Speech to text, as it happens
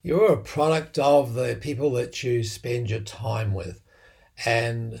You're a product of the people that you spend your time with.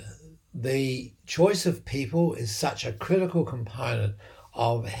 And the choice of people is such a critical component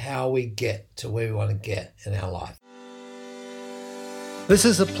of how we get to where we want to get in our life. This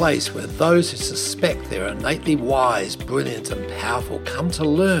is a place where those who suspect they're innately wise, brilliant, and powerful come to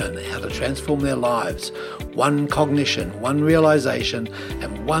learn how to transform their lives, one cognition, one realization,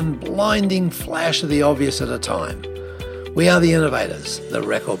 and one blinding flash of the obvious at a time. We are the innovators, the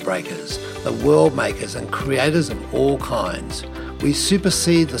record breakers, the world makers and creators of all kinds. We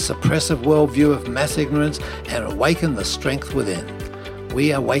supersede the suppressive worldview of mass ignorance and awaken the strength within.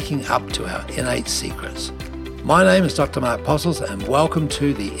 We are waking up to our innate secrets. My name is Dr. Mark Postles and welcome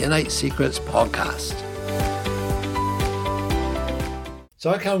to the In8secrets podcast.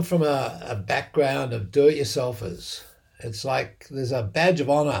 So I come from a background of do-it-yourselfers. It's like there's a badge of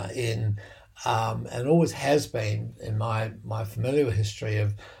honor in and always has been in my familial history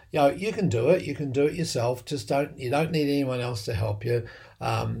of, you can do it yourself. You don't need anyone else to help you.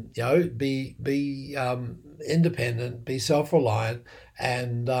 Be independent, be self-reliant.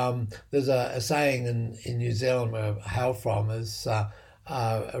 And there's a saying in New Zealand where I hail from is a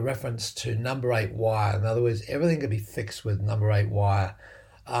reference to number 8 wire. In other words, everything can be fixed with number 8 wire.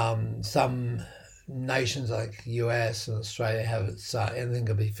 Some nations like US and Australia have anything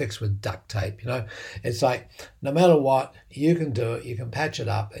can be fixed with duct tape. It's like no matter what, you can do it, you can patch it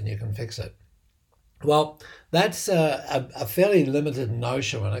up and you can fix it. Well, that's a fairly limited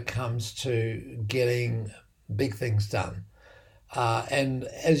notion when it comes to getting big things done. And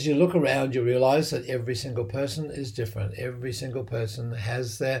as you look around, you realize that every single person is different. Every single person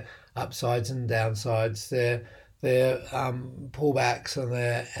has their upsides and downsides, their pullbacks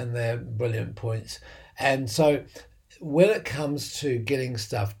and their brilliant points. And so when it comes to getting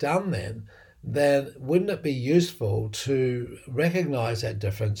stuff done then wouldn't it be useful to recognize that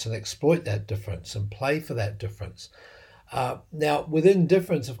difference and exploit that difference and play for that difference? Now, within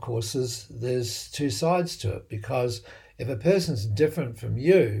difference, of course, there's two sides to it, because if a person's different from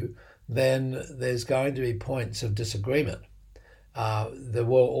you, then there's going to be points of disagreement. There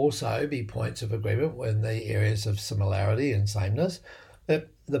will also be points of agreement in the areas of similarity and sameness. But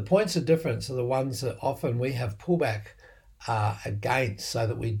the points of difference are the ones that often we have pullback against, so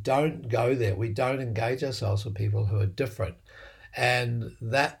that we don't go there. We don't engage ourselves with people who are different. And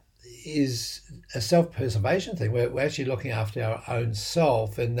that is a self-preservation thing. We're actually looking after our own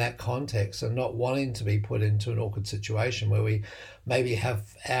self in that context and not wanting to be put into an awkward situation where we maybe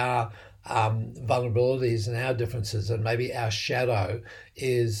have our vulnerabilities and our differences, and maybe our shadow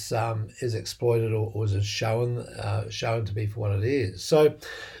is exploited or is shown to be for what it is. So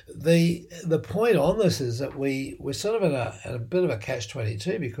the point on this is that we're sort of in a bit of a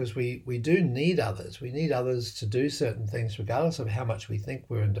catch-22, because we do need others. We need others to do certain things regardless of how much we think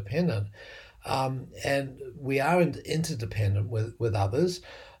we're independent. And we are interdependent with others.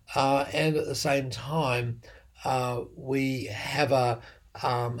 And at the same time, we have a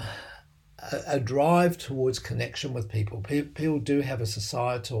drive towards connection with people. People do have a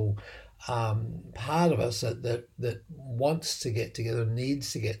societal part of us that wants to get together,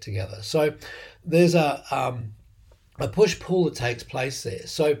 needs to get together. So there's a push-pull that takes place there.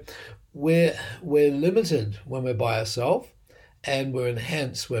 So we're limited when we're by ourselves, and we're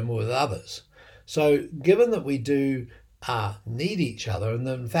enhanced when we're with others. So given that we do need each other, and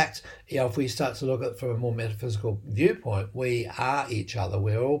in fact, if we start to look at it from a more metaphysical viewpoint, we are each other.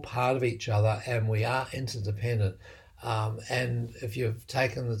 We're all part of each other, and we are interdependent. And if you've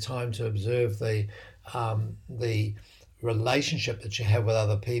taken the time to observe the relationship that you have with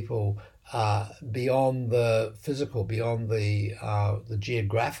other people, beyond the physical, beyond the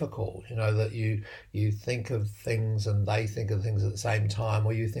geographical, that you think of things and they think of things at the same time,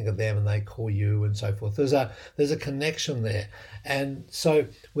 or you think of them and they call you, and so forth. There's a connection there. And so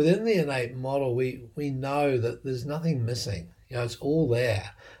within the innate model, we know that there's nothing missing. It's all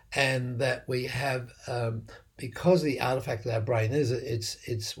there, and that we have because the artifact of our brain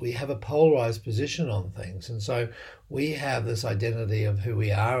is we have a polarized position on things, and so we have this identity of who we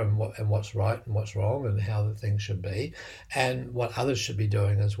are and what's right and what's wrong and how the things should be and what others should be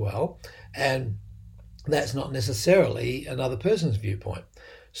doing as well, and that's not necessarily another person's viewpoint.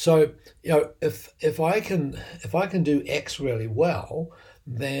 So if I can do X really well,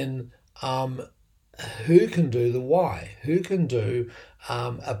 then who can do the Y? Who can do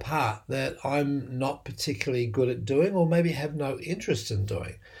a part that I'm not particularly good at doing, or maybe have no interest in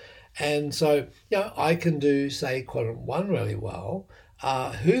doing? And so, I can do, say, quadrant 1 really well.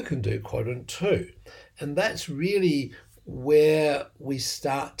 Who can do quadrant 2? And that's really where we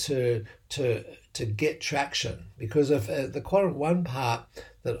start to to get traction. Because if the quadrant one part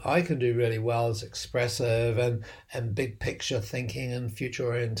that I can do really well is expressive and big picture thinking and future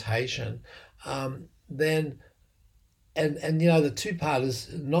orientation, then and the two part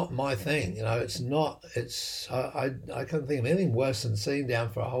is not my thing. It's not. I can't think of anything worse than sitting down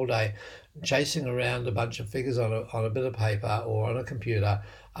for a whole day, chasing around a bunch of figures on a bit of paper or on a computer,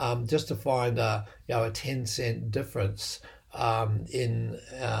 just to find a 10-cent difference in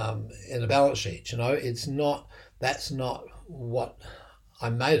a balance sheet. It's not. That's not what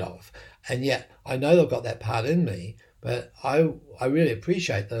I'm made of, and yet I know they've got that part in me. But I really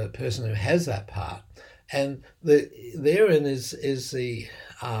appreciate the person who has that part. And therein is the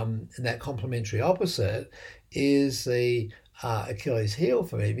that complementary opposite is the Achilles heel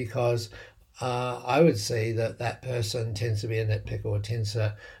for me, because I would see that person tends to be a nitpicker or tends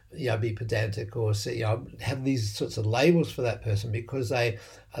to be pedantic or have these sorts of labels for that person because they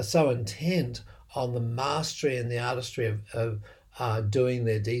are so intent on the mastery and the artistry of doing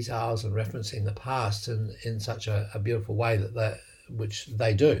their details and referencing the past in such a beautiful way which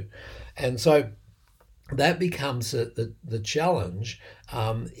they do. And so that becomes the challenge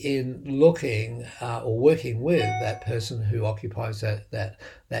in looking or working with that person who occupies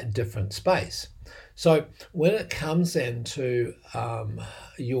that different space. So when it comes then to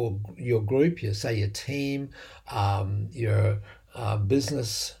your group, your team, your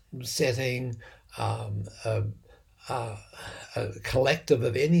business setting, a collective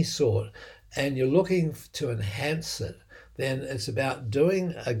of any sort, and you're looking to enhance it, then it's about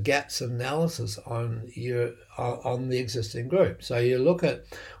doing a gaps analysis on the existing group. So you look at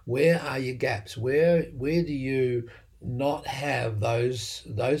where are your gaps, where do you not have those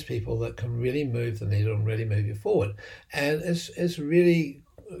people that can really move the needle and really move you forward. And it's really,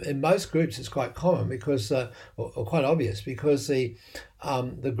 in most groups, it's quite common because, or quite obvious, because the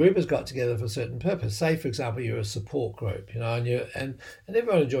group has got together for a certain purpose. Say, for example, you're a support group, and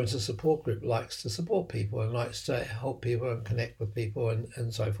everyone who joins a support group likes to support people and likes to help people and connect with people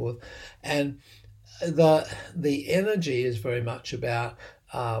and so forth. And the energy is very much about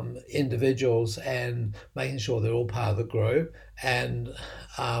individuals and making sure they're all part of the group, and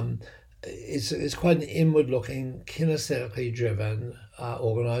it's quite an inward-looking, kinesthetically driven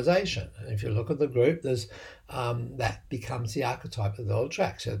organisation. And if you look at the group, there's that becomes the archetype that they'll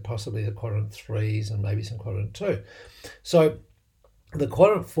attract. So possibly the quadrant 3s and maybe some quadrant 2. So the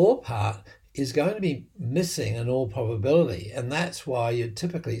quadrant 4 part is going to be missing in all probability, and that's why you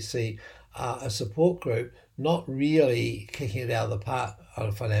typically see a support group not really kicking it out of the park on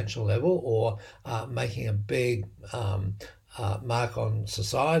a financial level or making a big mark on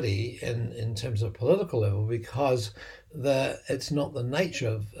society in terms of political level, because it's not the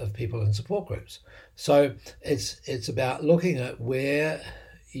nature of people in support groups. So it's about looking at where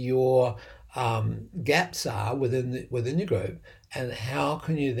your gaps are within your group, and how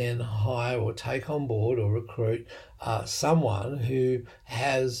can you then hire or take on board or recruit someone who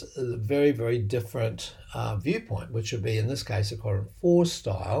has a very, very different viewpoint, which would be, in this case, a quadrant 4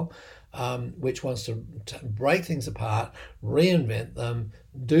 style, which wants to break things apart, reinvent them,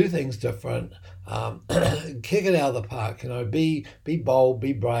 do things different, kick it out of the park, be bold,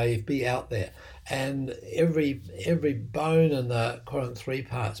 be brave, be out there. And every bone in the quadrant 3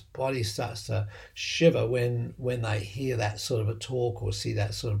 part's body starts to shiver when they hear that sort of a talk or see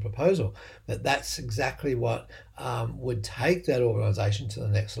that sort of proposal. That's exactly what would take that organisation to the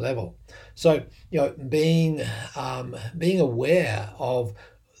next level. So being aware of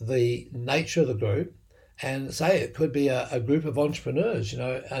the nature of the group, and say it could be a group of entrepreneurs,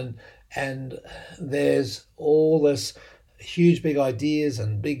 and there's all this huge big ideas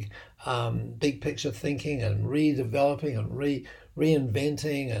and big picture thinking and redeveloping and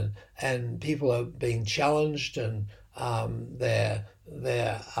reinventing, and people are being challenged, and they're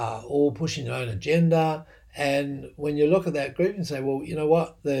all pushing their own agenda. And when you look at that group and say, well, you know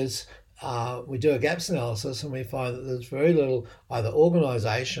what, we do a gaps analysis and we find that there's very little either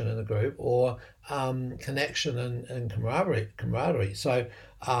organisation in the group or connection and camaraderie. So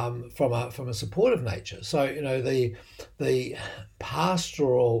from a supportive nature. So the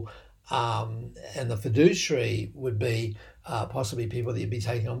pastoral and the fiduciary would be possibly people that you'd be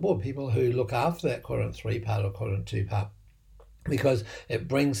taking on board, people who look after that quadrant 3 part or quadrant 2 part, because it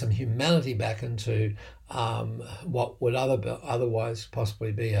brings some humanity back into what would otherwise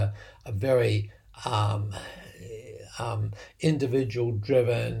possibly be a very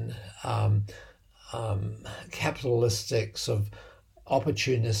individual-driven, capitalistic, sort of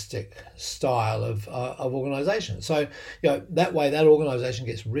opportunistic style of organisation. So that way that organisation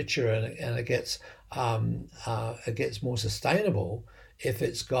gets richer and it gets more sustainable if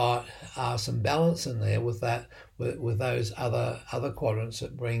it's got some balance in there with that, with those other quadrants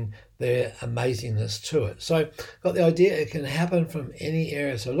that bring their amazingness to it. So got the idea it can happen from any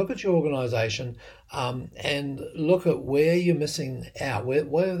area. So look at your organization and look at where you're missing out,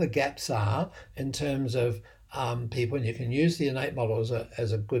 where the gaps are in terms of people, and you can use the innate model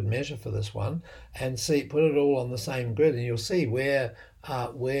as a good measure for this one, and put it all on the same grid, and you'll see where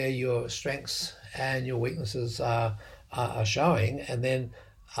your strengths and your weaknesses are showing, and then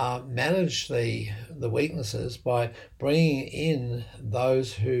manage the weaknesses by bringing in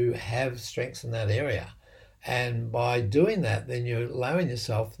those who have strengths in that area. And by doing that, then you're allowing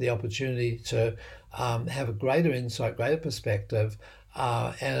yourself the opportunity to have a greater insight, greater perspective,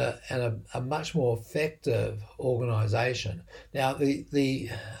 and a much more effective organisation. Now, the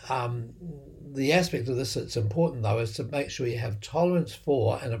aspect of this that's important, though, is to make sure you have tolerance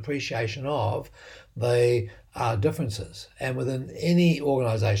for and appreciation of the differences. And within any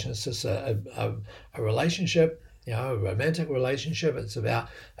organisation, it's just a relationship, a romantic relationship. It's about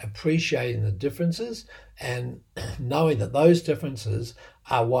appreciating the differences and knowing that those differences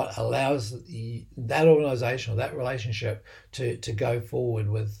are what allows that organisation or that relationship to go forward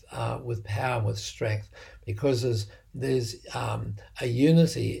with power and with strength, because there's a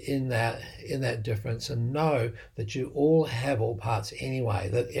unity in that difference, and know that you all have all parts anyway,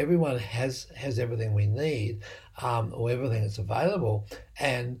 that everyone has everything we need, or everything that's available,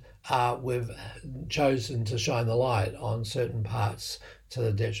 and we've chosen to shine the light on certain parts to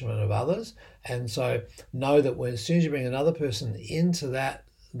the detriment of others. And so know that as soon as you bring another person into that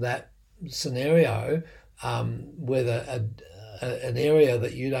scenario, with an area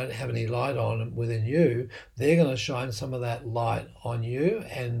that you don't have any light on within you, they're going to shine some of that light on you,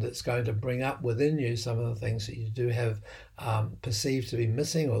 and it's going to bring up within you some of the things that you do have perceived to be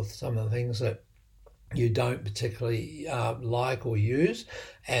missing, or some of the things that you don't particularly like or use.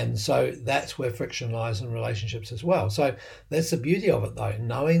 And so that's where friction lies in relationships as well. So that's the beauty of it, though,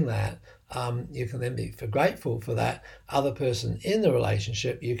 knowing that you can then be grateful for that other person in the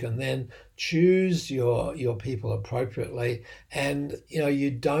relationship. You can then choose your people appropriately, and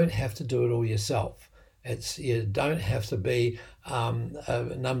you don't have to do it all yourself. You don't have to be a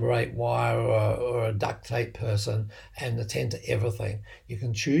number 8 wire or a duct tape person and attend to everything. You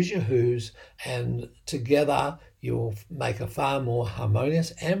can choose your who's, and together you'll make a far more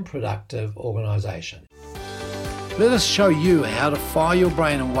harmonious and productive organisation. Let us show you how to fire your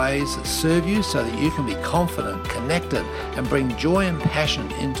brain in ways that serve you, so that you can be confident, connected, and bring joy and passion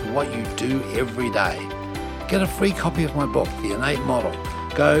into what you do every day. Get a free copy of my book, The Innate Model.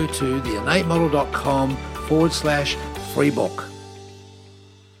 Go to theinnatemodel.com/free book.